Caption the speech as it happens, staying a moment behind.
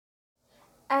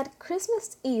At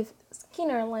Christmas Eve,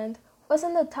 Skinnerland was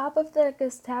on the top of the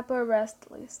Gestapo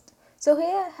arrest list, so he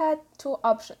had two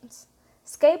options: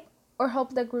 escape or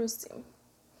help the Gru's team.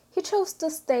 He chose to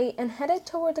stay and headed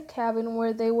toward the cabin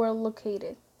where they were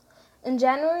located. On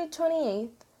January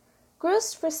 28th,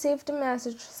 Grus received a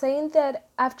message saying that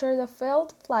after the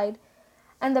failed flight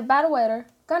and the bad weather,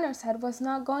 Gunner's Head was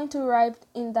not going to arrive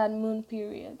in that moon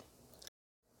period.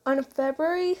 On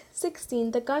February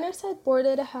 16, the Gunners had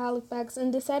boarded a Halifax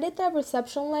and decided that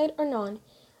reception late or not,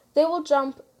 they will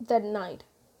jump that night.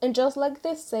 And just like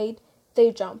they said, they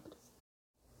jumped.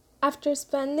 After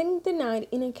spending the night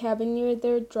in a cabin near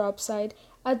their drop site,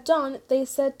 at dawn they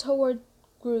set toward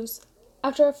Grus.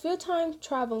 After a few times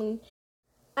traveling,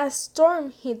 a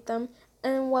storm hit them,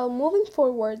 and while moving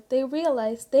forward, they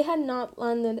realized they had not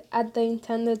landed at the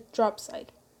intended drop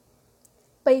site.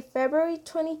 By February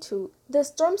 22, the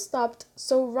storm stopped,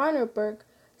 so Ranneberg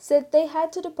said they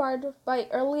had to depart by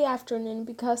early afternoon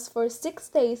because for 6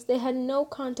 days they had no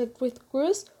contact with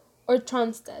Grus or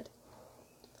Tronstad.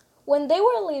 When they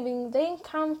were leaving, they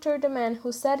encountered a man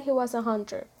who said he was a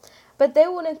hunter, but they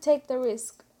wouldn't take the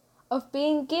risk of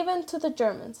being given to the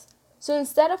Germans. So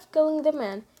instead of killing the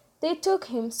man, they took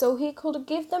him so he could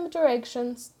give them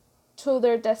directions to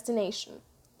their destination.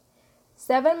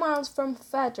 7 miles from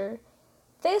Fetter,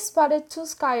 they spotted 2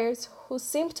 skiers who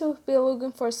seemed to be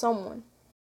looking for someone.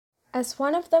 As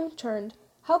one of them turned,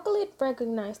 Haukelit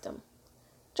recognized them.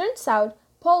 Turns out,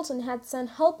 Paulson had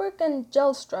sent Helberg and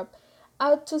Gelstrup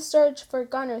out to search for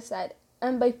Gunner's Head,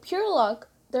 and by pure luck,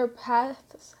 their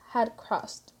paths had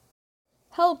crossed.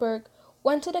 Helberg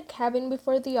went to the cabin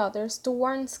before the others to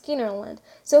warn Skinnerland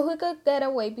so he could get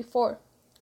away before.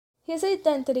 His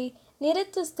identity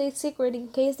needed to stay secret in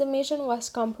case the mission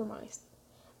was compromised.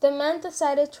 The man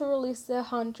decided to release the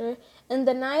hunter, and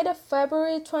the night of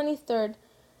February 23rd,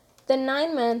 the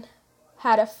 9 men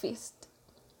had a feast.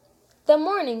 The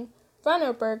morning,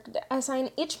 Ranneberg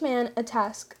assigned each man a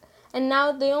task, and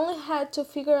now they only had to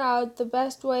figure out the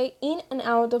best way in and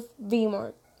out of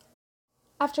Vemork.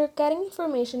 After getting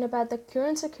information about the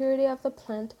current security of the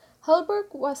plant,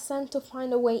 Helberg was sent to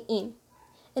find a way in,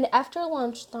 and after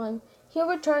lunchtime, he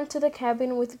returned to the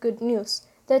cabin with good news.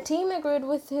 The team agreed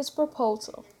with his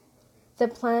proposal. The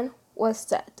plan was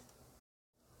set.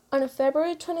 On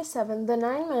February 27, the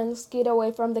 9 men skied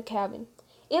away from the cabin.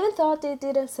 Even though they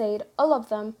didn't say it, all of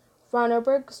them,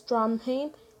 Ranneberg,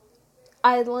 Stromheim,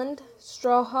 Idland,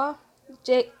 Stroha,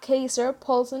 Kaiser,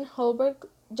 Paulsen, Helberg,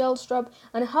 Gelstrup,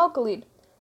 and Haukelit,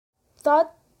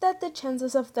 thought that the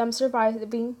chances of them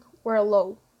surviving were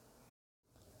low.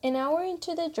 An hour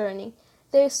into the journey,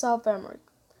 they saw Vemork.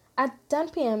 At 10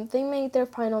 p.m., they made their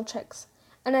final checks,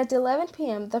 and at 11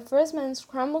 p.m., the first men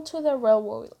scrambled to the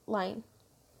railway line.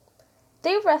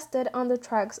 They rested on the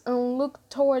tracks and looked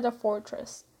toward the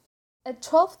fortress. At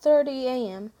 12:30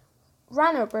 a.m.,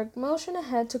 Ranneberg motioned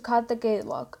ahead to cut the gate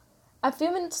lock. A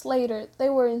few minutes later, they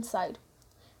were inside.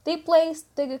 They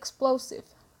placed the explosive.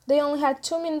 They only had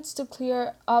 2 minutes to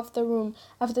clear off the room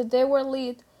after they were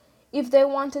lit if they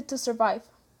wanted to survive.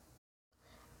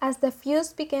 As the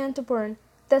fuse began to burn,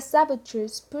 the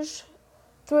saboteurs pushed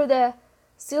through the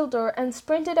steel door and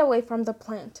sprinted away from the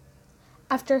plant.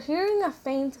 After hearing a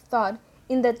faint thud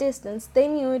in the distance, they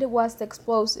knew it was the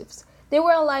explosives. They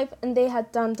were alive and they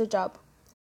had done the job.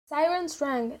 Sirens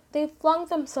rang. They flung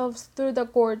themselves through the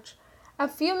gorge. A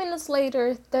few minutes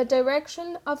later, the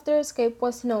direction of their escape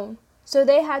was known, so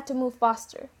they had to move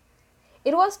faster.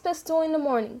 It was past 2 in the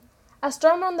morning, a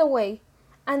storm on the way,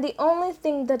 and the only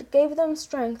thing that gave them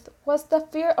strength was the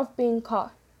fear of being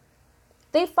caught.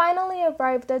 They finally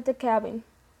arrived at the cabin.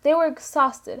 They were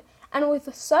exhausted, and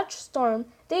with such storm,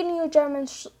 they knew German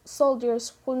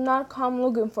soldiers would not come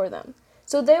looking for them,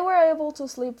 so they were able to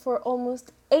sleep for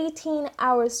almost 18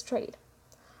 hours straight.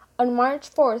 On March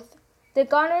 4th, the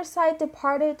Gunner's Side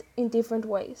departed in different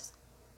ways.